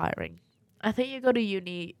that's tiring. I think you go to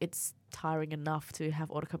uni, it's tiring enough to have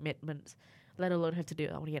all the commitments, let alone have to do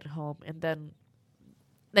it when you get home. And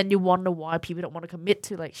then you wonder why people don't want to commit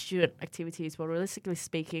to like student activities. But realistically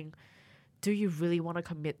speaking, do you really want to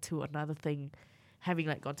commit to another thing? Having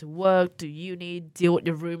like gone to work, do uni, deal with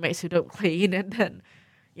your roommates who don't clean, and then,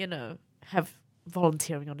 have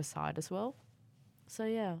volunteering on the side as well. So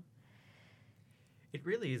yeah. It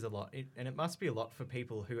really is a lot, and it must be a lot for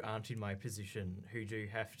people who aren't in my position, who do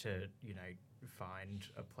have to, find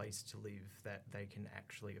a place to live that they can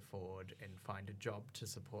actually afford and find a job to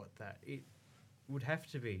support that. It would have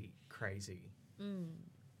to be crazy.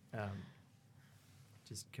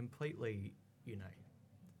 Just completely,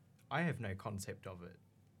 I have no concept of it,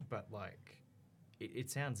 but like, it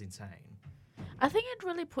sounds insane. I think it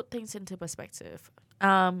really put things into perspective.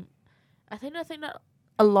 I think that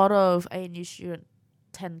a lot of ANU students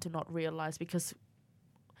tend to not realize, because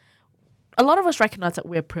a lot of us recognize that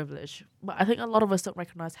we're privileged, but I think a lot of us don't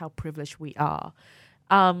recognize how privileged we are.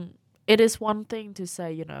 It is one thing to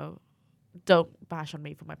say, don't bash on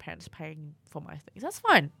me for my parents paying for my things. That's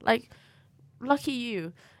fine. Like, lucky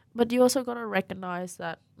you. But you also got to recognize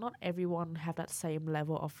that not everyone have that same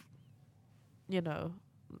level of,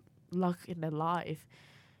 luck in their life.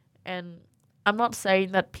 And I'm not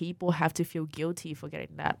saying that people have to feel guilty for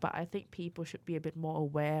getting that, but I think people should be a bit more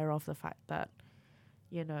aware of the fact that,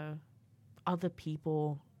 other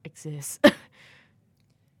people exist.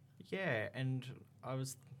 Yeah, and I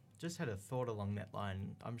just had a thought along that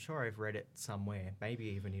line. I'm sure I've read it somewhere, maybe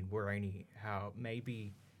even in Waroni, how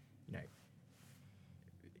maybe,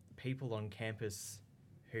 people on campus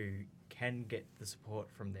who can get the support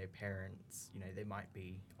from their parents. You know, they might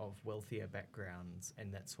be of wealthier backgrounds,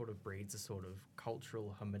 and that sort of breeds a sort of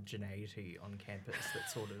cultural homogeneity on campus that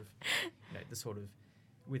sort of, you know, the sort of,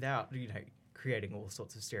 without, you know, creating all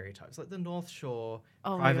sorts of stereotypes, like the North Shore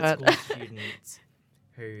Oh my private God. school students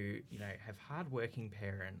who, you know, have hardworking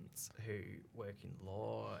parents who work in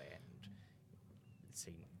law and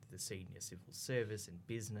the senior civil service and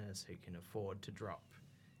business, who can afford to drop,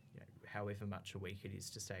 you know, however much a week it is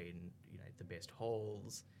to stay in, you know, the best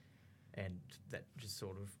halls, and that just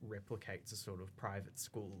sort of replicates a sort of private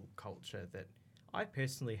school culture that I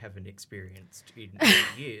personally haven't experienced in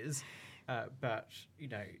years. But, you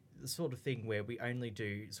know, the sort of thing where we only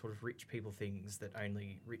do sort of rich people things that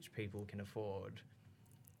only rich people can afford.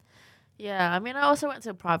 Yeah, I mean, I also went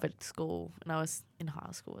to a private school when I was in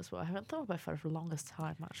high school as well. I haven't thought about it for the longest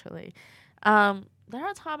time, actually. There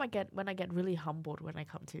are times when I get really humbled when I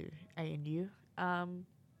come to ANU.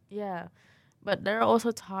 Yeah, but there are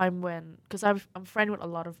also times when, because I'm friend with a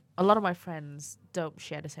lot of my friends don't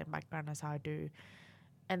share the same background as I do,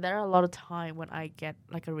 and there are a lot of time when I get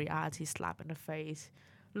like a reality slap in the face,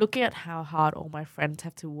 looking at how hard all my friends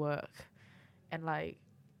have to work, and like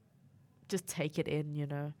just take it in, you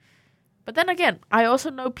know. But then again, I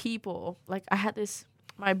also know people, like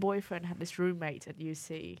my boyfriend had this roommate at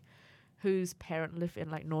UC whose parent lived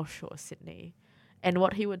in like North Shore, Sydney. And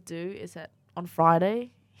what he would do is that on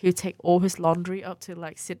Friday, he would take all his laundry up to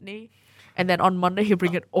like Sydney. And then on Monday, he'd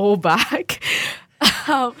bring it all back.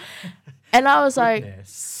 um, and I was like,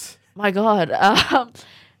 Goodness. my God.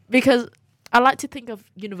 Because I like to think of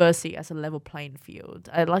university as a level playing field.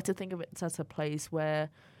 I like to think of it as a place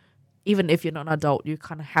where even if you're not an adult, you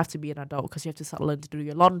kind of have to be an adult because you have to start learning to do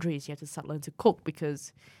your laundries. You have to start learning to cook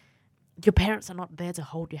because your parents are not there to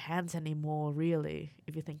hold your hands anymore, really,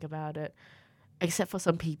 if you think about it. Except for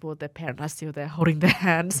some people, their parents are still there holding their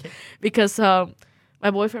hands. Because my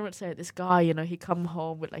boyfriend would say, this guy, you know, he come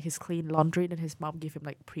home with like his clean laundry and his mom give him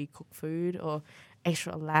like pre-cooked food or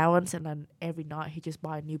extra allowance. And then every night he just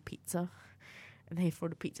buy a new pizza. And then he throw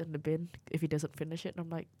the pizza in the bin if he doesn't finish it. And I'm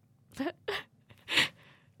like...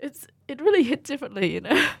 It really hit differently, you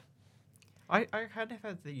know. I kind of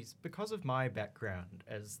had these, because of my background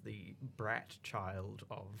as the brat child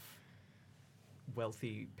of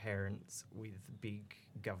wealthy parents with big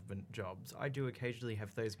government jobs. I do occasionally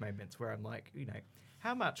have those moments where I'm like, you know,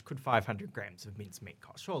 how much could 500 grams of mincemeat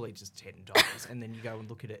cost? Surely just $10. And then you go and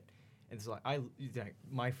look at it, and it's like,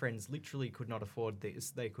 my friends literally could not afford this.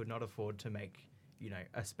 They could not afford to make, you know,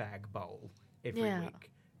 a spag bowl every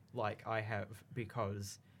week like I have,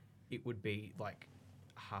 because it would be like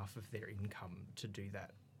half of their income to do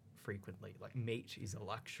that frequently. Like, meat is a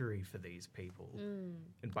luxury for these people.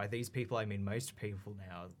 And by these people, I mean most people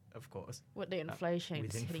now, of course. With the inflation,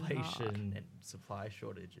 With it's hitting hard. inflation and supply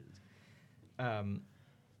shortages. And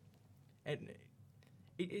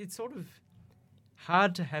it's sort of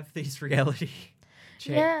hard to have these reality checks.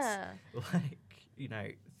 Yeah. Like, you know,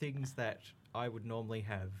 things that I would normally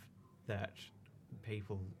have that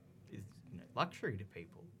people is, you know, luxury to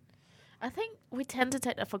people. I think we tend to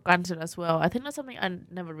take that for granted as well. I think that's something I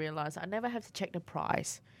never realized. I never have to check the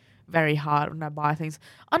price very hard when I buy things,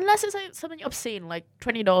 unless it's like something obscene, like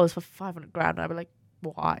 $20 for 500 grand. I'd be like,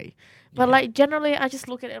 why? But like generally, I just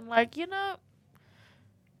look at it and like, you know,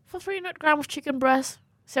 for 300 grams of chicken breast,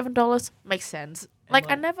 $7 makes sense. Like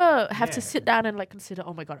I never have to sit down and like consider,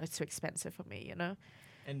 oh my God, it's too expensive for me, you know.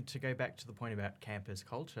 And to go back to the point about campus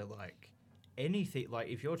culture, like anything, like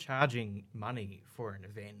if you're charging money for an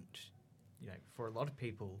event, you know, for a lot of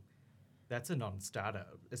people, that's a non-starter,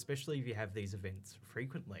 especially if you have these events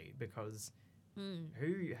frequently, because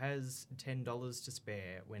who has $10 to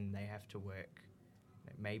spare when they have to work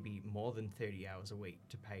maybe more than 30 hours a week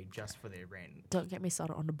to pay just for their rent? Don't get me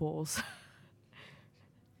started on the balls.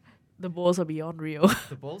 The balls are beyond real.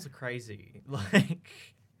 The balls are crazy. Like,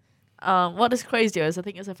 what is crazy is I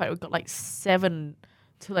think it's the fact we've got like 7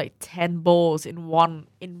 to like 10 balls in one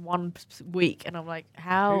week, and I'm like,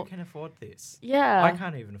 how? Who can afford this? Yeah, I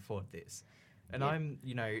can't even afford this, and I'm,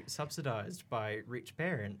 you know, subsidized by rich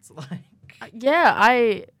parents. Like,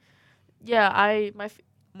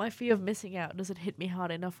 my fear of missing out doesn't hit me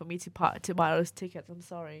hard enough for me to buy those tickets. I'm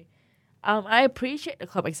sorry. I appreciate the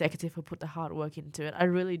club executive who put the hard work into it. I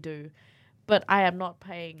really do, but I am not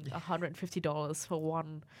paying $150 for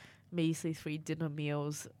one measly 3 dinner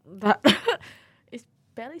meals. That is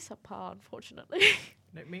barely subpar, unfortunately.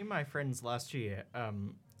 me and my friends last year,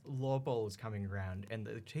 Law Ball was coming around, and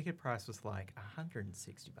the ticket price was like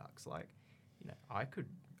 $160. Like, you know, I could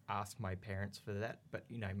ask my parents for that, but,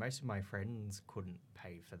 you know, most of my friends couldn't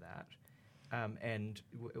pay for that. And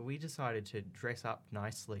we decided to dress up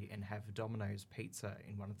nicely and have Domino's pizza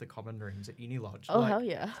in one of the common rooms at Uni Lodge. Oh, hell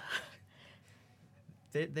yeah.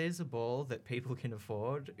 There's a ball that people can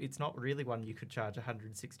afford. It's not really one you could charge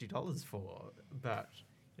 $160 for, but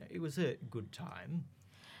it was a good time.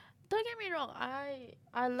 Don't get me wrong,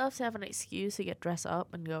 I love to have an excuse to get dressed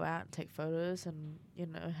up and go out and take photos and,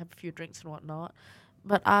 have a few drinks and whatnot.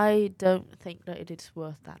 But I don't think that it is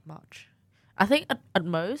worth that much. I think at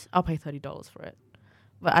most, I'll pay $30 for it.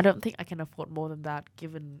 But I don't think I can afford more than that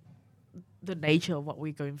given the nature of what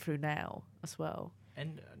we're going through now as well.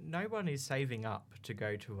 And no one is saving up to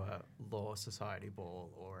go to a law society ball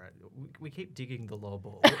or we keep digging the law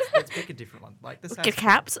ball. Let's pick a different one, like the Get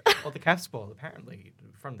caps. Or the caps ball. Apparently,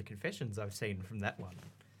 from the confessions I've seen from that one,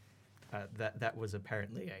 that was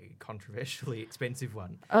apparently a controversially expensive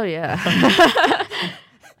one. Oh yeah.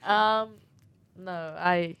 No,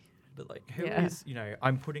 But like, who is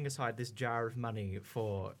I'm putting aside this jar of money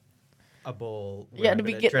for a ball. Yeah, at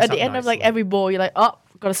the end of like every ball, you're like, oh,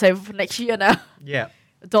 gotta save it for next year now. Yeah.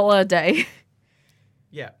 $1 a day.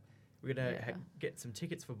 Yeah. We're going to get some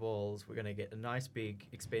tickets for balls. We're going to get a nice, big,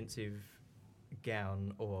 expensive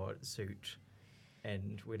gown or suit.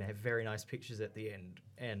 And we're going to have very nice pictures at the end.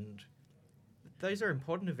 And those are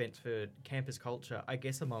important events for campus culture, I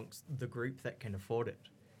guess, amongst the group that can afford it.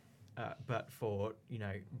 But for,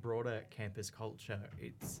 broader campus culture,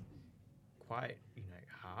 it's quite,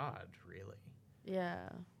 hard, really. Yeah.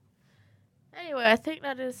 Anyway, I think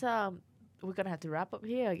that is, we're going to have to wrap up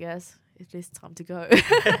here, I guess. It is time to go.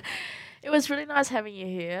 It was really nice having you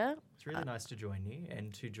here. It's really nice to join you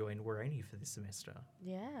and to join Waroni for this semester.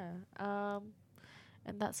 Yeah.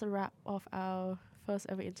 And that's a wrap of our first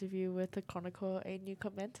ever interview with the Chronicle, a new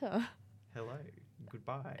commenter. Hello.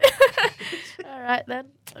 Goodbye. All right, then.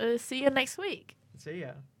 See you next week. See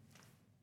ya.